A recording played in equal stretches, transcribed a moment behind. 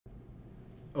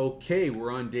Okay,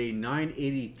 we're on day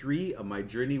 983 of my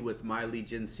journey with My Lead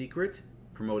Gen Secret,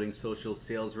 promoting social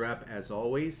sales rep as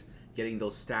always, getting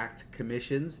those stacked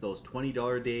commissions, those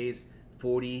 $20 days,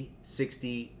 40,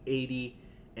 60, 80,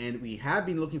 and we have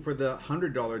been looking for the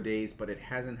 $100 days, but it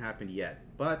hasn't happened yet.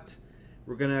 But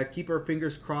we're gonna keep our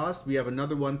fingers crossed. We have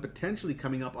another one potentially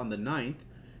coming up on the 9th.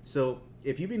 So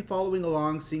if you've been following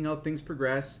along, seeing how things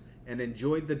progress, and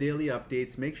enjoyed the daily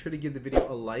updates, make sure to give the video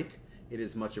a like. It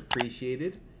is much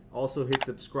appreciated. Also hit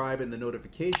subscribe and the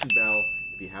notification bell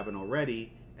if you haven't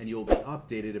already, and you'll be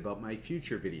updated about my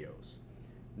future videos.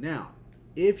 Now,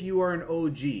 if you are an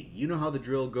OG, you know how the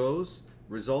drill goes.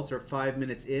 Results are 5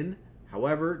 minutes in.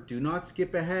 However, do not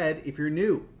skip ahead if you're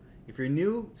new. If you're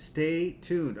new, stay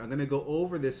tuned. I'm gonna go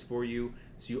over this for you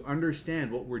so you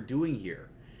understand what we're doing here.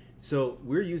 So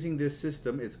we're using this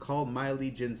system. It's called My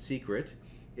Lead Gen Secret.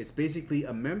 It's basically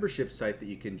a membership site that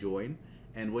you can join,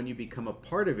 and when you become a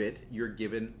part of it, you're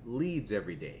given leads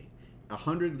every day.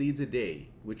 100 leads a day,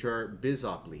 which are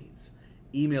BizOp leads,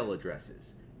 email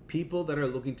addresses, people that are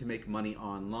looking to make money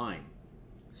online.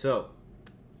 So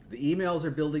the emails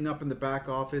are building up in the back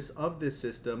office of this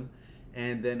system,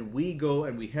 and then we go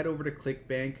and we head over to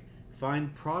Clickbank,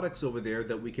 find products over there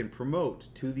that we can promote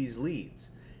to these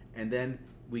leads, and then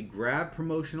we grab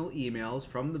promotional emails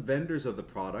from the vendors of the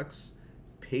products,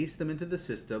 paste them into the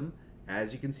system.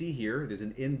 As you can see here, there's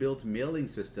an inbuilt mailing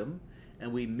system,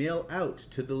 and we mail out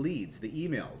to the leads the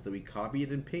emails that we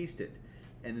copied and pasted,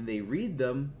 and then they read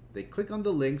them, they click on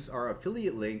the links, our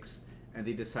affiliate links, and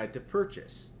they decide to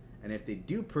purchase. And if they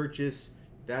do purchase,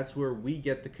 that's where we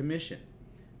get the commission.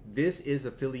 This is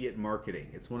affiliate marketing.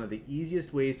 It's one of the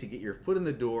easiest ways to get your foot in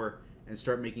the door and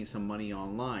start making some money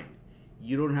online.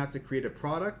 You don't have to create a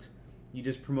product, you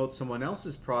just promote someone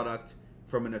else's product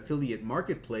from an affiliate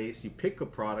marketplace. You pick a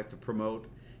product to promote,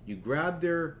 you grab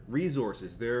their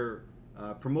resources, their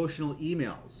promotional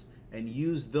emails, and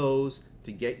use those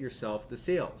to get yourself the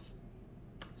sales.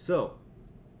 So,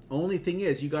 only thing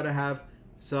is, you got to have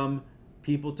some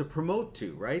people to promote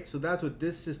to, right? So that's what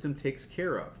this system takes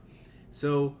care of.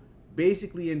 So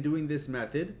basically, in doing this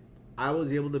method, I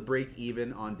was able to break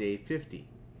even on day 50.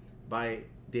 By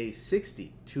day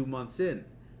 60, 2 months in,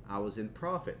 I was in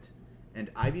profit. And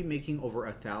I've been making over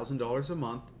 $1,000 a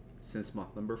month since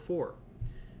month number 4.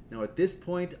 Now at this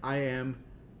point, I am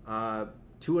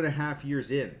 2.5 years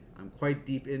in. I'm quite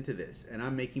deep into this, and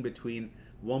I'm making between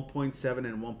 1.7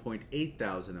 and 1.8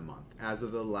 thousand a month as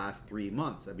of the last 3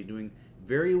 months. I've been doing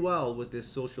very well with this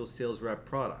social sales rep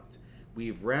product.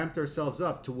 We've ramped ourselves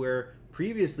up to where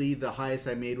previously the highest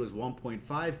I made was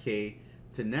 1.5K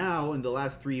to now in the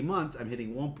last 3 months I'm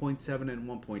hitting 1.7 and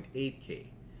 1.8K.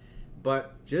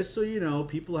 But just so you know,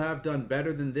 people have done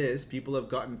better than this. People have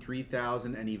gotten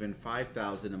 3,000 and even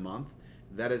 5,000 a month.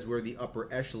 That is where the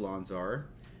upper echelons are.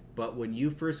 But when you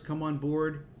first come on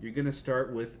board, you're going to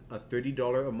start with a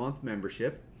 $30 a month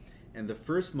membership. And the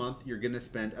first month, you're going to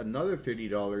spend another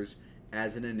 $30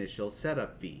 as an initial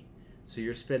setup fee. So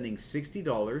you're spending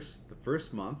 $60 the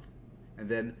first month, and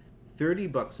then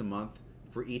 $30 a month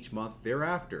for each month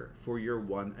thereafter for your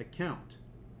one account.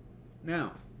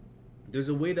 Now, there's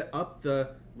a way to up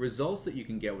the results that you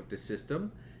can get with this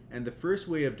system, and the first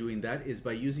way of doing that is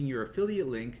by using your affiliate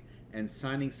link and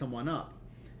signing someone up.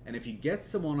 And if you get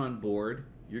someone on board,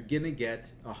 you're gonna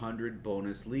get 100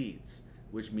 bonus leads,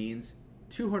 which means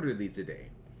 200 leads a day.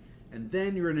 And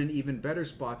then you're in an even better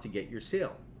spot to get your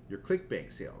sale, your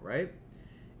Clickbank sale, right?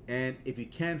 And if you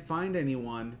can't find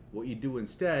anyone, what you do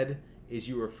instead is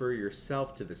you refer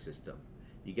yourself to the system.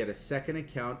 You get a second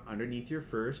account underneath your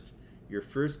first. Your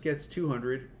first gets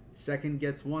 200, second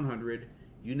gets 100.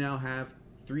 You now have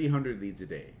 300 leads a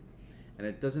day. And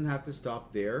it doesn't have to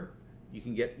stop there. You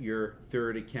can get your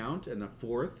third account and a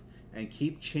fourth and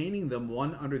keep chaining them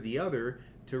one under the other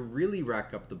to really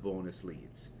rack up the bonus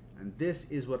leads. And this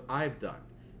is what I've done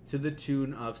to the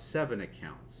tune of 7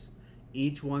 accounts.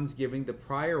 Each one's giving the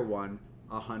prior one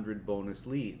 100 bonus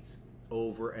leads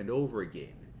over and over again.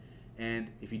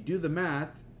 And if you do the math,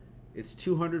 it's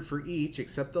 200 for each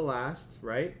except the last,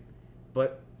 right?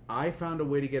 But I found a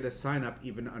way to get a sign up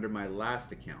even under my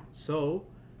last account. So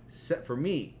for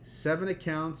me, 7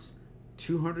 accounts,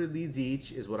 200 leads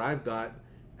each is what I've got,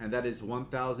 and that is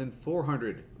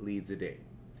 1,400 leads a day.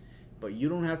 But you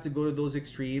don't have to go to those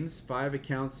extremes. 5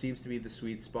 accounts seems to be the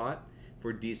sweet spot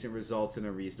for decent results in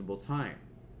a reasonable time.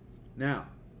 Now,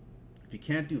 if you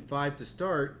can't do 5 to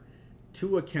start,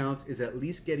 2 accounts is at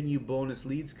least getting you bonus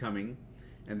leads coming,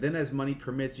 and then as money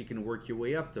permits, you can work your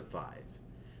way up to 5.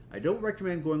 I don't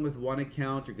recommend going with 1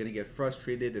 account. You're going to get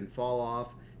frustrated and fall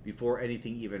off before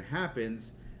anything even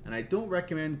happens. And I don't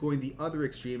recommend going the other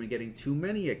extreme and getting too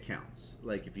many accounts.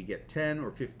 Like if you get 10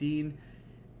 or 15,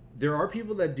 there are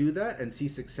people that do that and see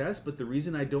success, but the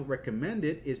reason I don't recommend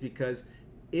it is because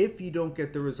if you don't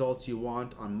get the results you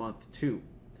want on month 2,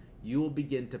 you will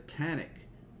begin to panic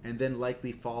and then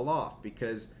likely fall off,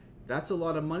 because that's a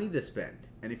lot of money to spend.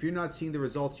 And if you're not seeing the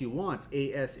results you want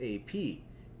ASAP,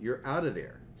 you're out of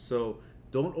there. So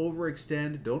don't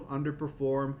overextend, don't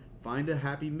underperform, find a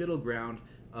happy middle ground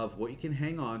of what you can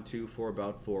hang on to for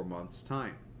about 4 months'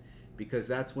 time, because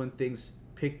that's when things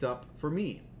picked up for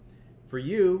me. For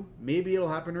you, maybe it'll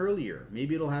happen earlier.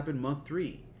 Maybe it'll happen month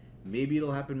 3. Maybe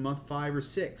it'll happen month 5 or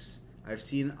 6. I've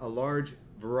seen a large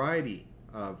variety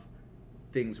of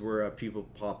things where people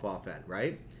pop off at,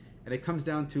 right? And it comes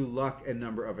down to luck and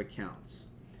number of accounts.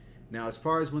 Now, as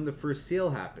far as when the first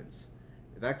sale happens,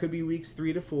 that could be weeks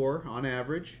 3 to 4 on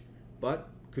average, but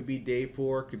could be day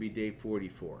 4, could be day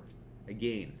 44.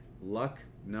 Again, luck,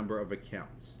 number of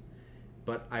accounts.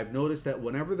 But I've noticed that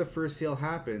whenever the first sale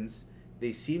happens,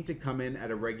 they seem to come in at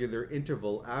a regular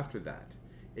interval after that.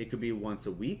 It could be once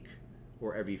a week,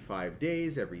 or every 5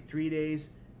 days, every 3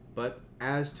 days, but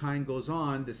as time goes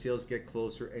on, the sales get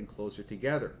closer and closer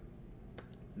together.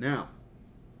 Now,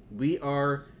 we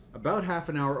are about half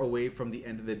an hour away from the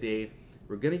end of the day.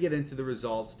 We're going to get into the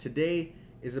results. Today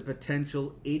is a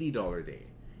potential $80 day.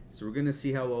 So we're going to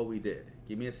see how well we did.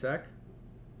 Give me a sec.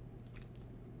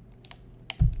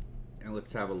 And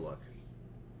let's have a look.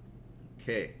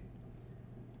 Okay.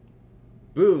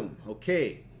 Boom.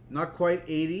 Okay. Not quite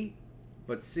 80,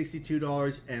 but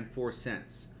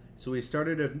 $62.04. So we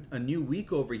started a new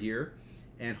week over here,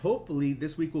 and hopefully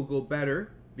this week will go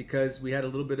better, because we had a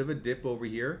little bit of a dip over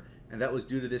here, and that was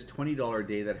due to this $20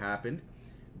 day that happened.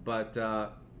 But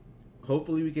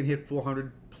hopefully we can hit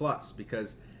 400 plus,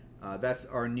 because that's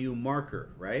our new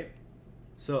marker, right?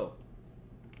 So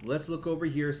let's look over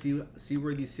here, see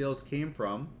where these sales came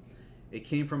from. It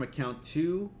came from account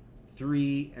 2,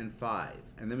 3, and 5,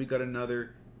 and then we got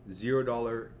another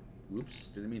 $0. Oops,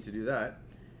 didn't mean to do that.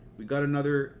 We got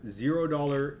another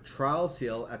 $0 trial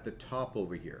sale at the top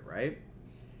over here, right?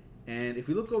 And if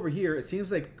we look over here, it seems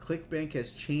like Clickbank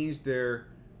has changed their,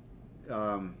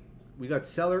 we got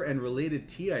seller and related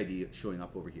TID showing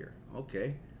up over here.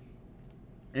 Okay.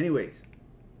 Anyways,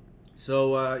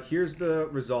 so here's the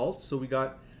results. So we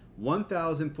got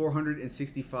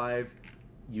 1,465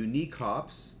 unique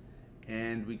hops,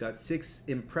 and we got 6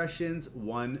 impressions,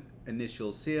 1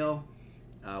 initial sale,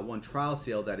 1 trial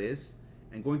sale, that is.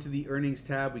 And going to the earnings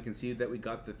tab, we can see that we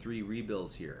got the 3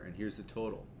 rebills here, and here's the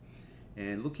total.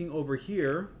 And looking over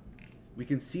here, we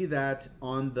can see that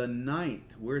on the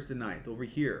 9th, where's the 9th? Over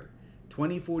here,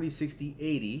 20, 40, 60,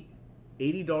 80.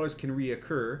 $80 can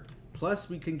reoccur, plus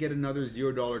we can get another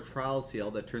 $0 trial sale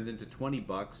that turns into 20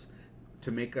 bucks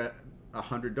to make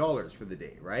 $100 for the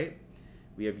day, right?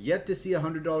 We have yet to see a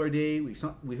 $100 day.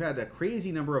 We've had a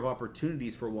crazy number of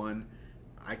opportunities for one.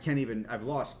 I've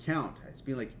lost count. It's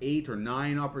been like 8 or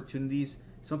 9 opportunities,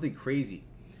 something crazy.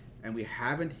 And we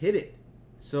haven't hit it.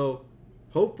 So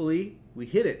hopefully we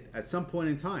hit it at some point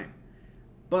in time.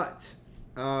 But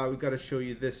we got to show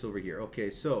you this over here.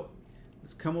 Okay, so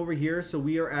let's come over here. So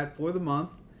we are at, for the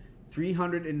month,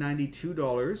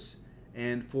 $392.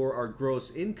 And for our gross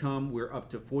income, we're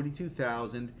up to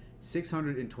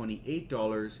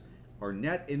 $42,628. Our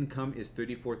net income is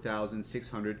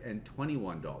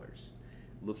 $34,621.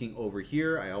 Looking over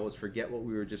here, I always forget what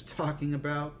we were just talking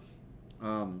about,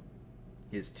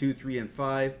 is 2, 3, and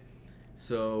 5.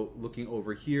 So looking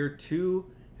over here, 2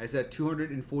 has had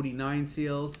 249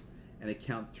 sales, and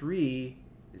account 3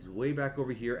 is way back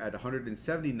over here at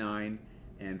 179,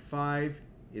 and 5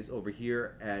 is over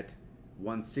here at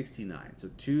 169.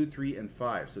 So 2, 3, and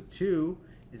 5. So 2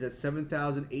 is at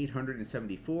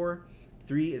 7,874,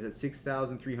 3 is at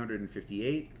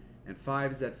 6,358, and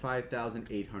 5 is at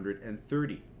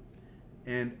 5,830.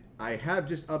 And I have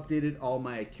just updated all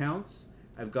my accounts.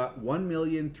 I've got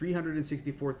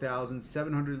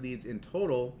 1,364,700 leads in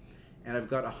total, and I've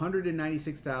got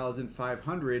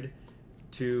 196,500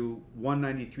 to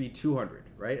 193,200,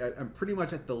 right? I'm pretty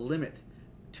much at the limit.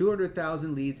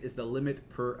 200,000 leads is the limit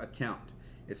per account.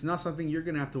 It's not something you're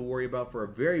gonna have to worry about for a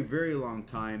very, very long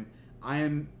time. I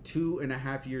am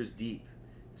 2.5 years deep.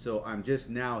 So I'm just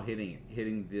now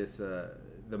hitting this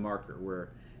the marker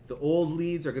where the old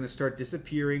leads are going to start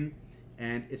disappearing,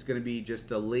 and it's going to be just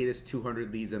the latest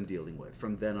 200 leads I'm dealing with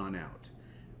from then on out.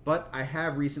 But I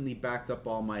have recently backed up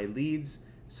all my leads,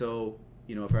 so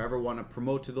you know, if I ever want to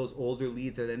promote to those older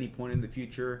leads at any point in the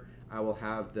future, I will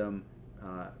have them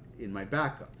in my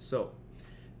backup. So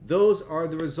those are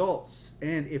the results,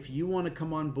 and if you want to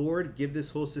come on board, give this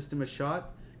whole system a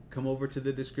shot, come over to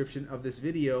the description of this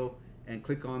video and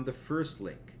click on the first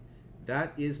link.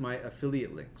 That is my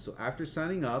affiliate link. So after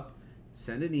signing up,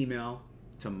 send an email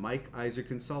to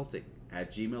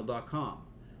mikeiserconsulting@gmail.com.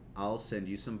 I'll send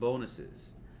you some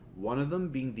bonuses. One of them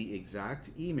being the exact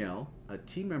email a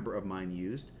team member of mine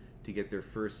used to get their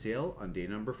first sale on day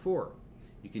number 4.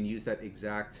 You can use that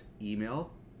exact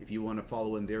email if you want to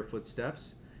follow in their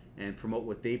footsteps and promote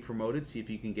what they promoted. See if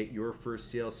you can get your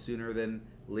first sale sooner than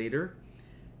later.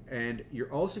 And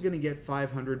you're also going to get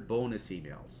 500 bonus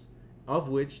emails, of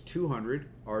which 200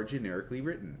 are generically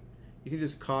written. You can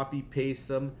just copy, paste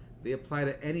them. They apply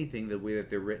to anything the way that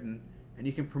they're written, and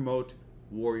you can promote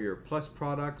Warrior Plus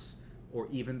products or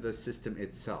even the system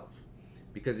itself.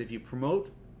 Because if you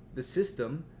promote the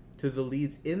system to the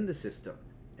leads in the system,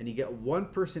 and you get one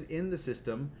person in the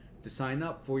system to sign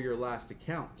up for your last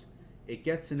account, it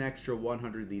gets an extra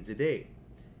 100 leads a day.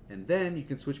 And then you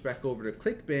can switch back over to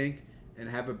Clickbank and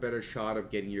have a better shot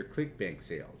of getting your Clickbank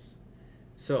sales.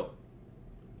 So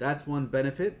that's one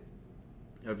benefit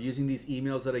of using these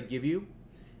emails that I give you.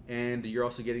 And you're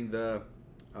also getting so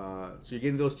you're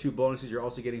getting those 2 bonuses. You're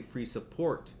also getting free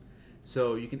support.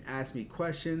 So you can ask me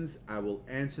questions. I will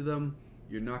answer them.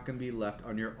 You're not going to be left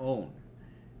on your own.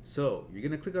 So you're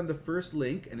going to click on the first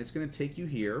link and it's going to take you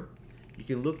here. You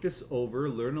can look this over,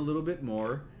 learn a little bit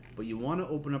more, but you want to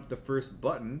open up the first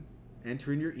button,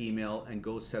 enter in your email, and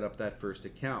go set up that first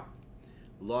account.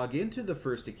 Log into the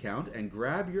first account and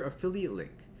grab your affiliate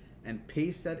link and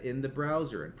paste that in the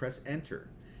browser and press enter.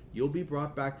 You'll be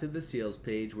brought back to the sales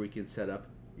page where you can set up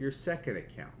your second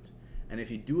account. And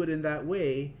if you do it in that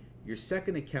way, your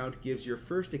second account gives your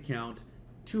first account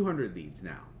 200 leads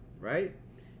now, right?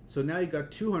 So now you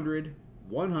got 200,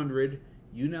 100,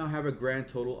 you now have a grand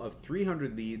total of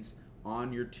 300 leads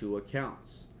on your 2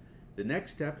 accounts. The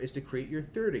next step is to create your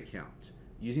third account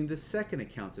using the second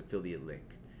account's affiliate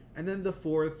link. And then the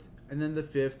fourth, and then the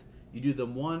fifth, you do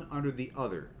them one under the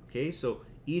other, okay? So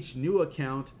each new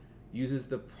account uses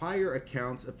the prior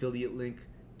account's affiliate link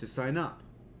to sign up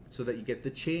so that you get the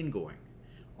chain going.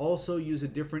 Also use a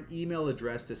different email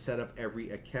address to set up every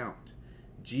account.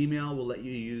 Gmail will let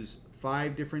you use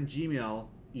 5 different Gmail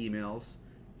emails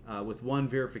with 1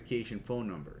 verification phone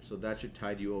number. So that should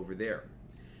tide you over there.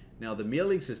 Now the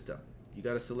mailing system, you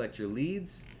got to select your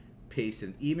leads, paste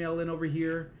an email in over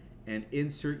here, and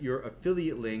insert your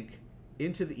affiliate link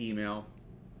into the email.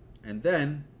 And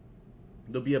then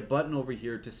there'll be a button over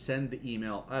here to send the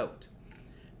email out.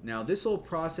 Now this whole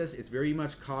process is very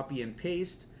much copy and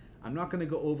paste. I'm not going to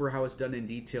go over how it's done in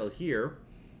detail here,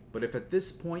 but if at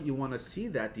this point you want to see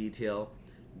that detail,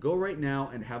 go right now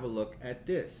and have a look at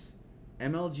this,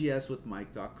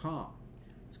 MLGSwithmike.com.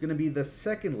 It's going to be the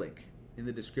second link in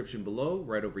the description below,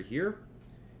 right over here.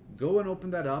 Go and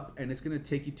open that up, and it's going to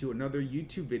take you to another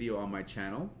YouTube video on my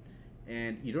channel.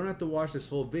 And you don't have to watch this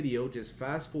whole video, just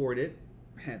fast forward it.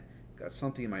 Man, got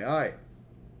something in my eye.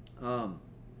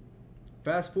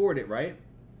 Fast forward it, right?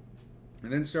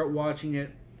 And then start watching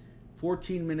it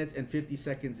 14 minutes and 50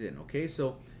 seconds in, okay?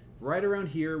 So right around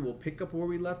here, we'll pick up where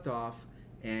we left off,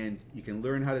 and you can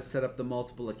learn how to set up the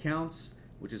multiple accounts,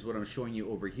 which is what I'm showing you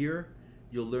over here.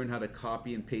 You'll learn how to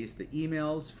copy and paste the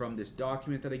emails from this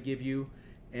document that I give you,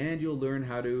 and you'll learn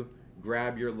how to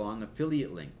grab your long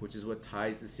affiliate link, which is what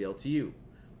ties the sale to you.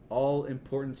 All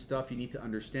important stuff you need to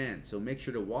understand. So make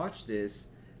sure to watch this,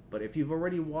 but if you've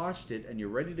already watched it and you're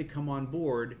ready to come on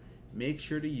board, make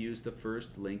sure to use the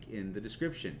first link in the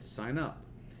description to sign up.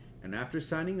 And after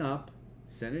signing up,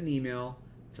 send an email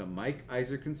to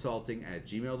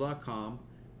mikeiserconsulting@gmail.com.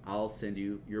 I'll send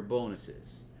you your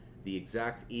bonuses. The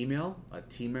exact email a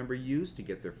team member used to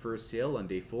get their first sale on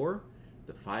day 4,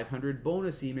 the 500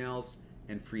 bonus emails,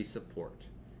 and free support.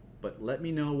 But let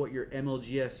me know what your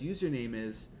MLGS username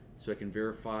is so I can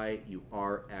verify you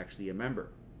are actually a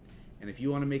member. And if you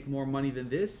want to make more money than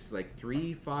this, like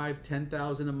 3, 5,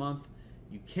 10,000 a month,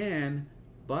 you can,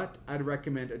 but I'd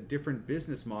recommend a different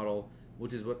business model,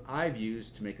 which is what I've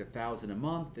used to make 1,000 a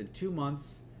month in 2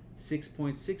 months,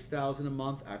 6.6 thousand a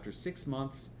month after 6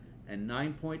 months, and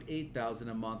 9.8 thousand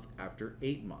a month after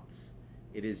 8 months.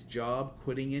 It is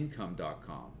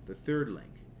jobquittingincome.com, the third link.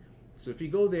 So if you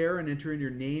go there and enter in your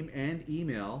name and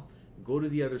email, go to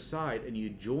the other side and you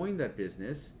join that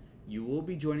business, you will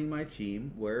be joining my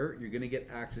team where you're going to get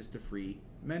access to free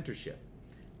mentorship.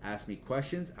 Ask me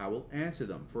questions, I will answer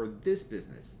them for this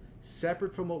business,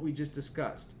 separate from what we just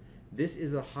discussed. This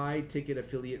is a high-ticket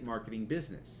affiliate marketing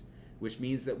business, which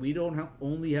means that we don't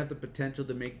only have the potential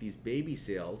to make these baby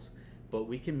sales, but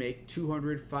we can make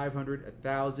 $200, $500,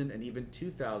 $1,000, and even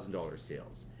 $2,000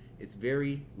 sales. It's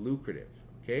very lucrative,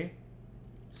 okay?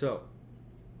 So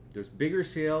there's bigger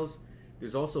sales,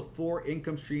 There's also 4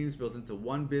 income streams built into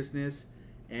one business,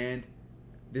 and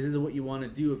this is what you want to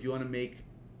do if you want to make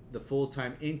the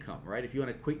full-time income, right? If you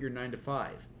want to quit your 9 to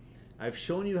 5. I've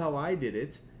shown you how I did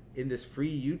it in this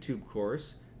free YouTube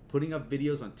course, putting up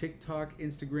videos on TikTok,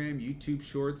 Instagram, YouTube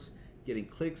Shorts, getting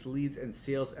clicks, leads, and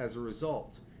sales as a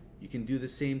result. You can do the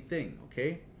same thing,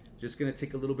 okay? Just gonna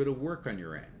take a little bit of work on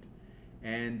your end.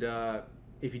 And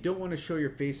if you don't want to show your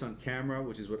face on camera,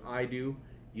 which is what I do,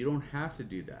 you don't have to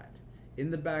do that. In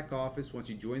the back office, once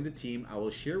you join the team, I will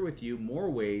share with you more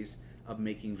ways of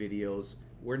making videos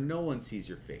where no one sees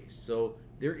your face. So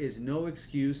there is no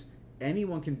excuse.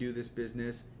 Anyone can do this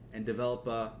business and develop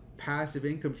a passive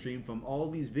income stream from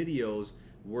all these videos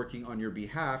working on your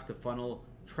behalf to funnel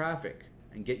traffic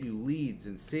and get you leads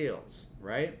and sales,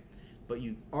 right? But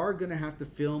you are gonna have to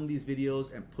film these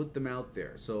videos and put them out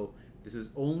there. So this is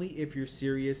only if you're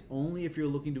serious, only if you're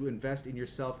looking to invest in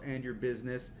yourself and your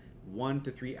business 1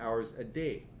 to 3 hours a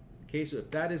day. Okay, so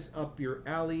if that is up your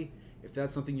alley, if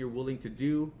that's something you're willing to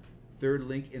do, third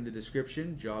link in the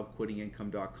description,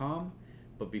 jobquittingincome.com.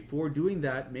 But before doing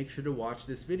that, make sure to watch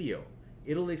this video.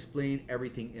 It'll explain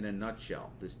everything in a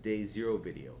nutshell, this day 0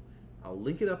 video. I'll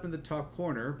link it up in the top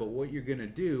corner, but what you're gonna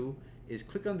do is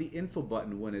click on the info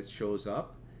button when it shows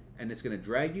up, and it's gonna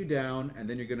drag you down, and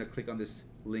then you're gonna click on this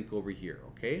link over here,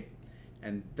 okay?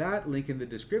 And that link in the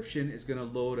description is gonna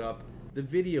load up the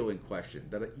video in question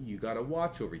that you gotta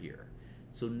watch over here.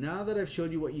 So now that I've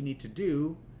showed you what you need to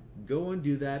do, go and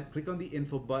do that, click on the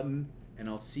info button, and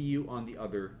I'll see you on the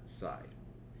other side.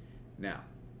 Now,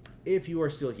 if you are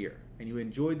still here and you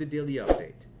enjoyed the daily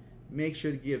update, make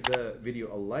sure to give the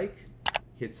video a like,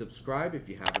 hit subscribe if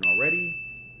you haven't already,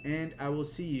 and I will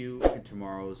see you in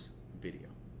tomorrow's video.